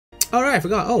Alright, I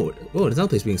forgot. Oh, there's another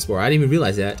place we can explore. I didn't even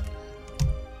realize that.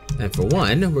 And for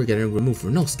one, we're gonna remove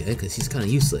Renosuke because he's kind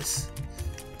of useless.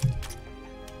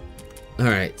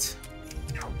 Alright.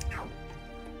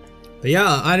 But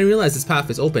yeah, I didn't realize this path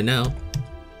is open now.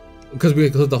 Because we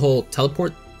include the whole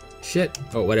teleport shit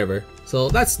or whatever. So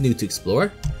that's new to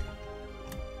explore.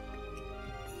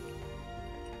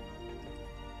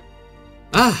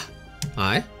 Ah!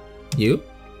 I, U,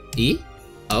 E,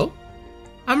 O.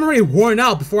 I'm already worn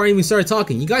out before I even started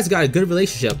talking. You guys got a good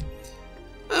relationship.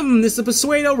 This is a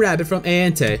Persuado rabbit from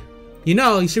Aante. You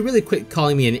know, you should really quit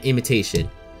calling me an imitation.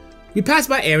 We passed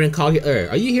by Aaron and Kage.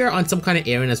 Are you here on some kind of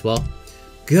errand as well?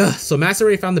 Gah, so Master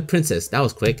already found the princess. That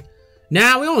was quick.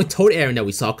 Nah, we only told Aaron that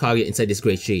we saw Kage inside this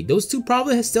great tree. Those two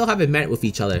probably still haven't met with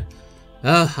each other.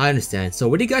 I understand. So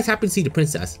where did you guys happen to see the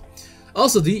princess?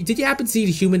 Also, did you happen to see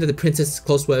the human that the princess is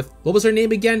close with? What was her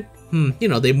name again? You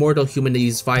know, the immortal human that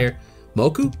uses fire.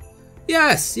 Moku?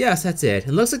 Yes, that's it.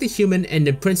 It looks like the human and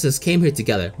the princess came here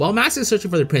together. While Master is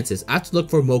searching for the princess, I have to look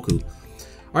for Moku.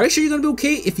 Are you sure you're gonna be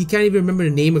okay if you can't even remember the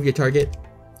name of your target?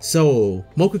 So,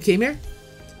 Moku came here?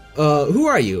 Who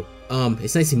are you?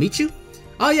 It's nice to meet you?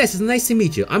 Oh yes, it's nice to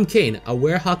meet you. I'm Kane, a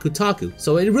Hakutaku.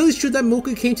 So it really true that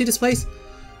Moku came to this place?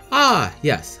 Ah,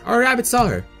 yes. Our rabbit saw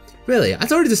her. Really? I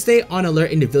told her to stay on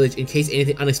alert in the village in case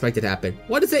anything unexpected happened.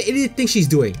 What does that idiot think she's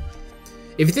doing?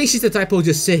 If you think she's the type who'll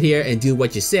just sit here and do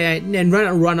what you said, and then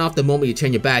run off the moment you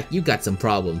turn your back, you got some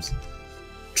problems.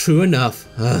 True enough.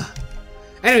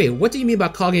 Anyway, what do you mean by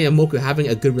Kage and Moku having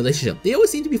a good relationship? They always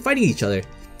seem to be fighting each other.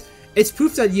 It's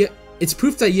proof that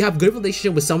you have a good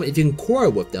relationship with someone if you can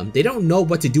quarrel with them. They don't know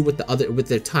what to do with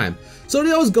their time, so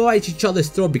they always go at each other's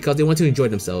throat because they want to enjoy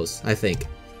themselves, I think.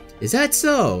 Is that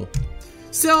so?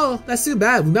 Still, that's too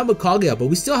bad. We met with Kaguya, but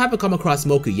we still haven't come across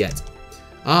Moku yet.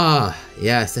 Ah,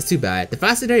 yes, that's too bad. The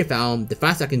faster they're found, the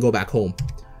faster I can go back home.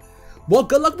 Well,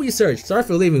 good luck with your search. Sorry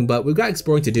for leaving, but we've got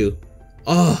exploring to do.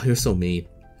 Oh, you're so mean.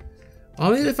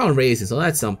 Oh, maybe I found raisins, so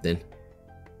that's something.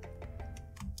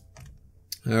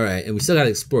 Alright, and we still gotta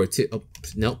explore too. Oh,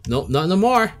 nope, not no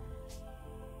more.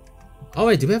 Oh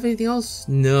wait, do we have anything else?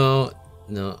 No.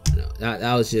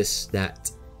 That was just that.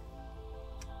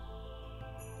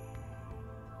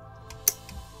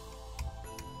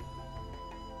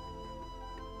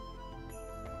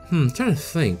 I'm trying to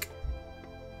think.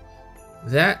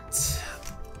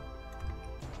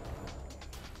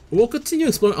 We'll continue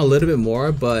exploring a little bit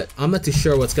more, but I'm not too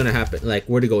sure what's gonna happen, like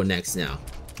where to go next now.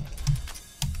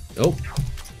 Oh,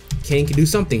 Kane can do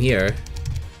something here.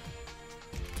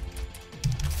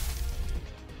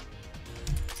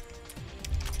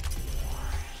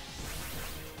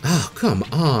 Oh, come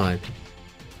on.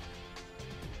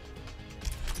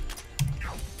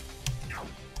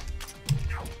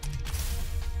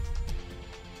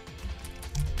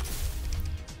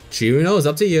 Chirino, it's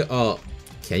up to you. Oh,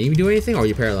 can you do anything, or are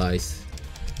you paralyzed?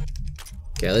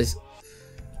 Okay, let's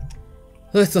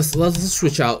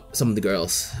switch out some of the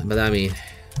girls. But I mean,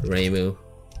 Reimu,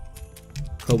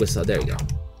 Kobusa. There you go.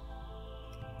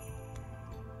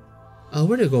 Oh,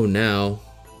 where to go now?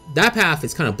 That path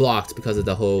is kind of blocked because of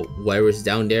the whole wires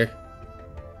down there.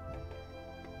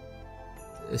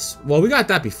 Well, we got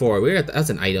that before. That's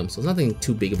an item, so it's nothing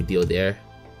too big of a deal there.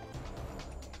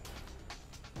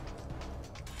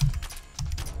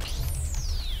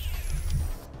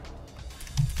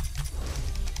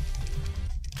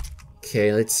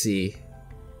 Okay, let's see.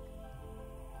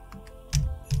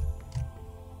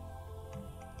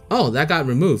 Oh, that got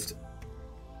removed.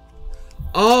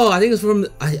 Oh, I think it's from.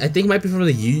 I think it might be from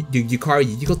the Yukari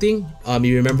Yujiko thing.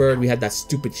 You remember we had that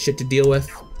stupid shit to deal with.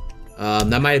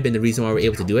 That might have been the reason why we're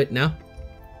able to do it now.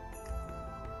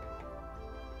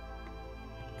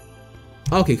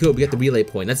 Okay, cool. We got the relay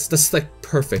point. That's like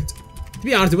perfect. To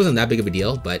be honest, it wasn't that big of a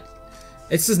deal, but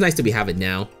it's just nice that we have it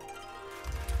now.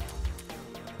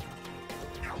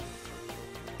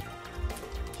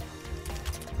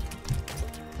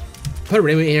 Put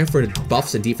Reimu in here for the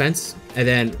buffs and defense, and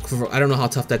then I don't know how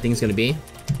tough that thing's gonna be,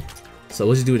 so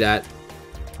we'll just do that.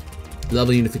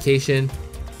 Level unification.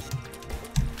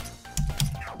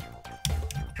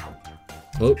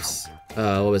 Oops.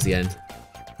 What was the end?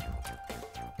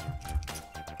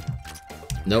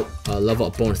 Nope. Level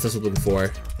up bonus. That's what I'm looking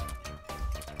for.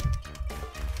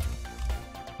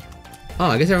 Oh,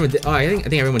 I guess everyone did. Oh, I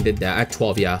think everyone did that. At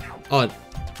 12, yeah.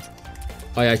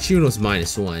 Oh yeah, Chirino's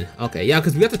 -1. Okay, yeah,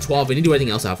 because we got the 12. We didn't do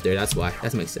anything else after. That's why.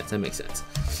 That makes sense. That makes sense.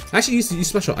 I actually used to use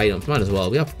special items. Might as well.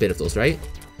 We have a bit of those, right?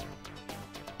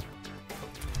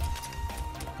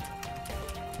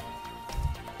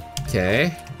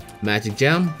 Okay. Magic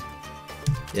gem.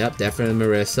 Yep, definitely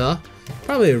Marissa.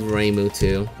 Probably Reimu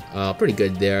too. Pretty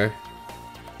good there.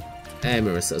 and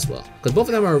Marissa as well, because both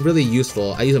of them are really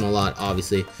useful. I use them a lot,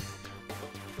 obviously.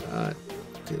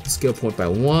 Skill point by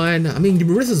 1. I mean,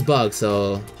 Marissa's bugged,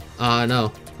 so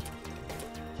no.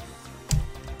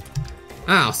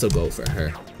 I'll still go for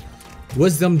her.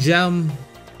 Wisdom gem,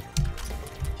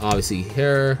 obviously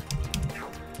her.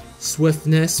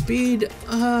 Swiftness, speed,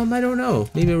 I don't know.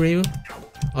 Maybe Reimu.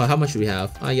 Oh, how much do we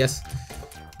have? Yes.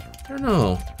 I don't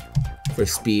know. For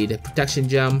speed, protection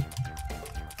gem.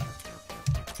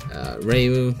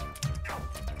 Reimu.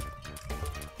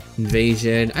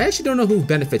 Invasion. I actually don't know who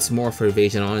benefits more for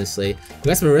evasion, honestly. I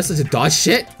guess Marissa to dodge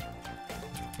shit.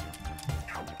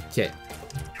 Okay.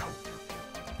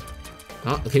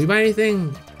 Can we buy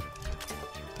anything?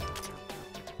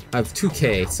 I have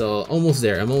 2k, so almost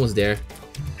there. I'm almost there.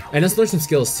 And let's learn some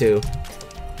skills too.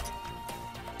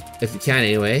 If we can,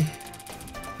 anyway.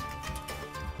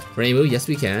 Reimu, yes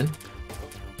we can.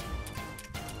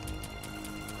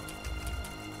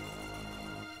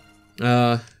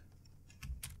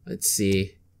 Let's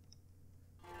see.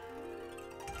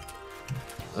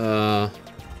 I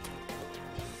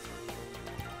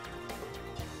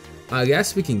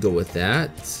guess we can go with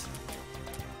that.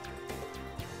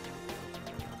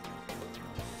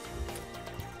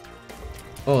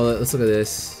 Oh, let's look at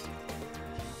this.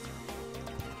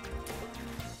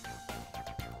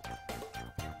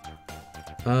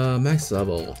 Max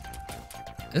level.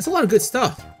 That's a lot of good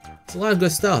stuff. It's a lot of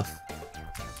good stuff.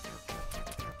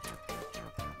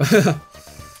 I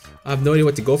have no idea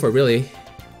what to go for, really.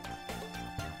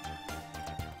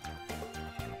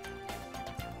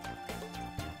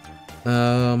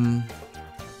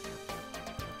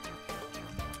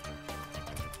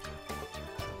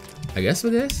 I guess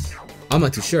with this? I'm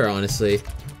not too sure, honestly.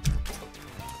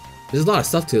 There's a lot of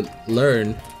stuff to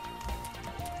learn.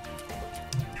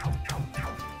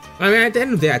 I mean, at the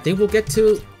end of the day, I think we'll get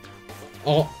to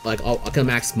I can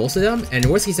max most of them, and in the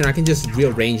worst case, then I can just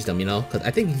rearrange them, you know? Because I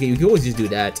think you can always just do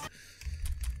that.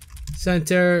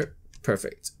 Center,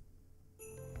 perfect.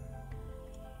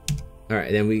 All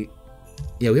right, then we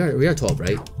are 12,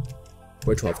 right?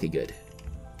 We're 12. Okay, good.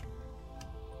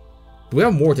 But we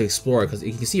have more to explore because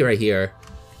you can see right here,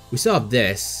 we still have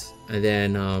this, and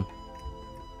then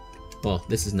well,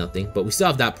 this is nothing, but we still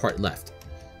have that part left.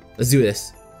 Let's do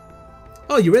this.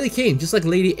 Oh, you really came, just like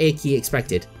Lady Aki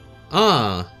expected.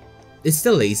 It's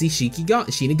still lazy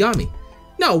Shinigami.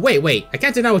 No, wait, I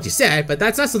can't deny what you said, but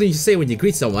that's not something you say when you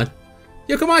greet someone.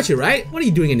 You're Komachi, right? What are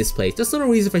you doing in this place? There's no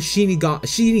reason for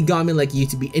Shinigami like you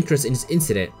to be interested in this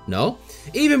incident, no?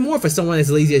 Even more for someone as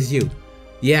lazy as you.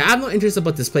 Yeah, I'm not interested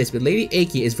about this place, but Lady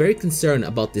Aki is very concerned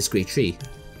about this great tree.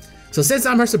 So since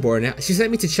I'm her subordinate, she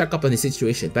sent me to check up on the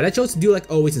situation, but I chose to do like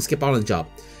always and skip out on the job.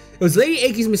 It was Lady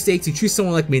Aki's mistake to choose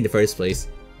someone like me in the first place.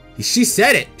 She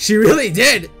said it! She really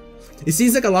did! It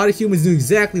seems like a lot of humans knew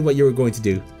exactly what you were going to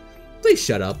do. Please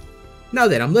shut up. Now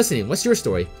then, I'm listening. What's your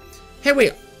story? Hey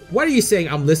wait, what are you saying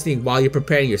I'm listening while you're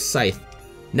preparing your scythe?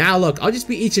 Now look, I'll just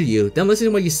be each of you, then listen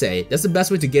to what you say. That's the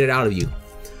best way to get it out of you.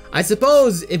 I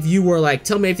suppose if you were like,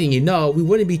 tell me everything you know, we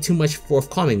wouldn't be too much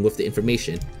forthcoming with the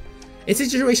information. In a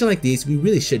situation like these, we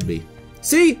really should be.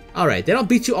 See? Alright, then I'll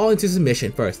beat you all into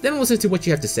submission first, then I'll listen to what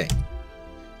you have to say.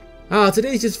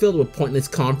 Today is just filled with pointless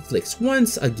conflicts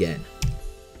once again.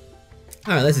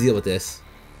 Alright, let's deal with this.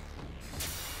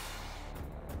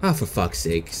 For fuck's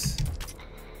sakes.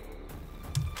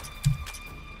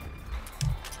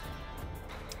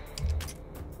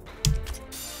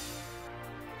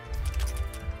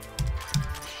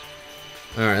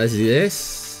 Alright, let's do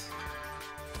this.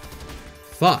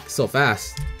 Fuck, so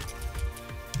fast.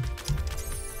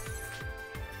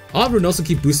 I'll have Renoso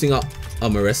keep boosting up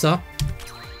Marissa.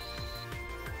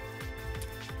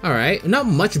 Alright, not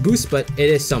much boost, but it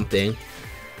is something.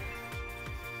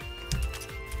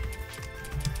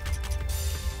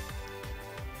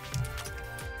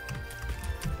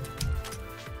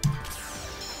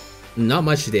 Not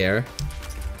much there.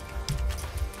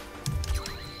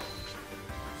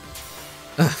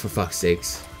 For fuck's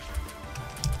sakes.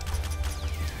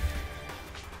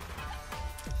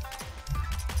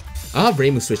 I'll have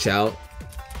Reimu switch out.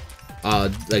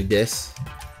 Like this.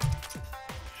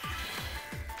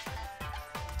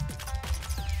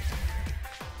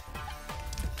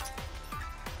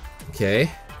 Okay.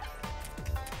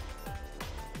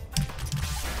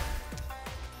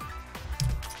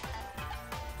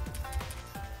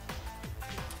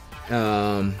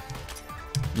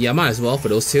 Yeah, might as well for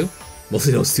those two.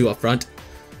 Mostly those two up front.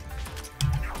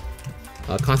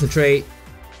 Concentrate.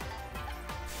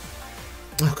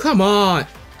 Oh, come on!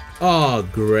 Oh,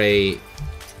 great.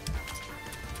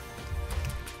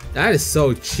 That is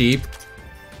so cheap.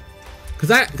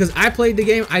 Cause I played the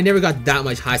game, I never got that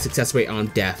much high success rate on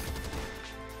death.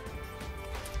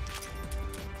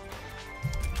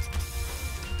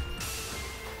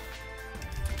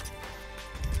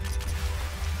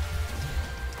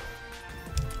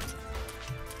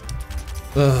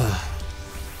 Ugh.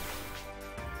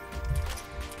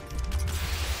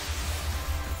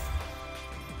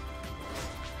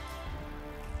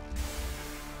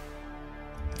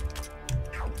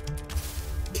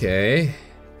 Okay.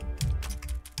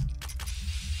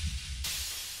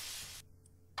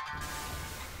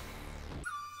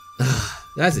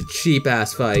 That's a cheap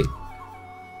ass fight.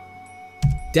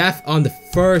 Death on the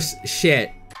first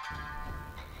shit.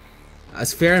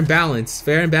 That's fair and balanced.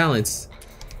 Fair and balanced.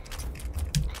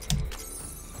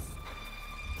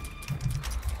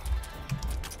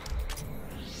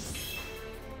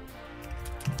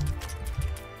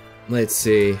 Let's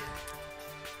see.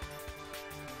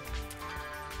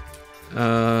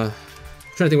 I'm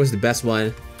trying to think what's the best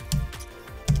one.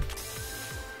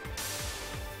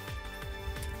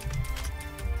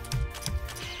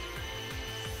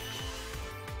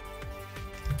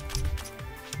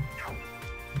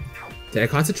 Did I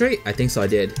concentrate? I think so, I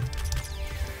did.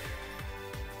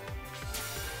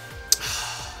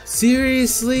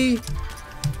 Seriously?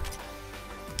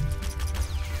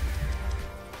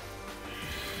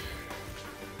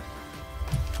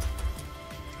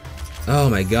 Oh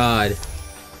my god.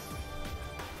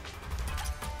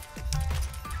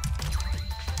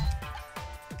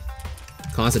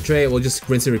 Concentrate, we'll just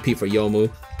rinse and repeat for Yomu.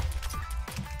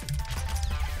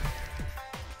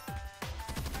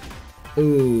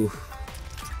 Ooh.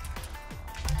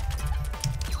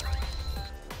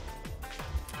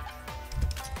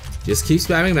 Just keep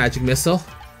spamming magic missile.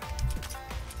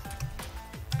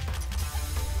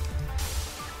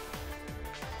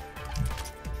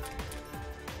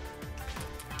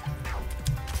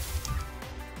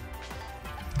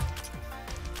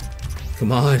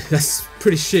 Come on, that's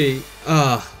pretty shitty.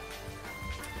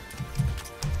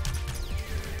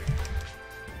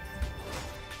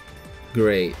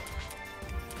 Great.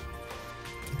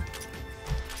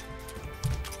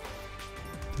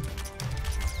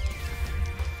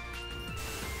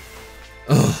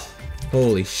 Oh,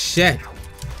 holy shit.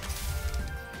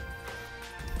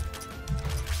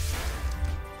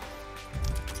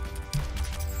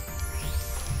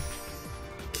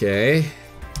 Okay.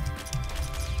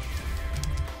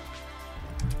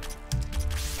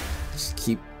 Just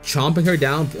keep chomping her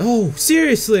down. Oh,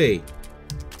 seriously?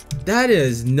 That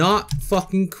is not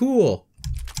fucking cool.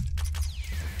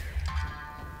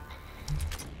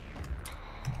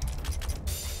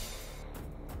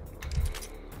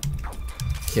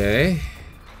 Okay.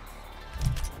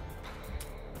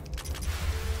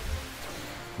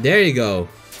 There you go.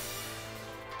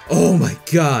 Oh my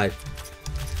god.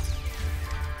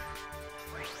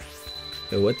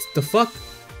 Hey, what the fuck?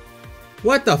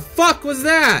 What the fuck was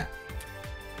that?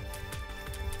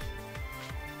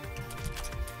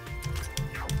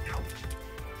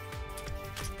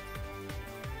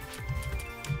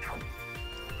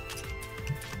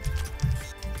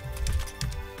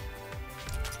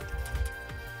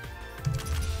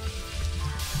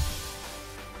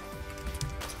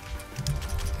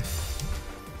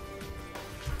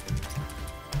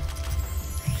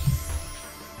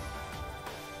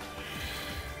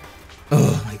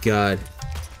 Oh my god.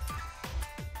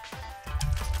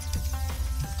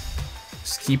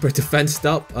 Just keep her defense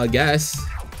up, I guess.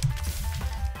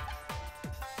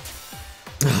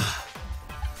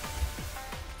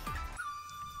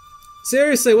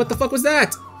 Seriously, what the fuck was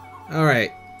that?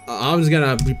 Alright, I'm just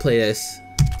gonna replay this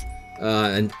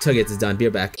until it gets done. Be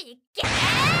right back.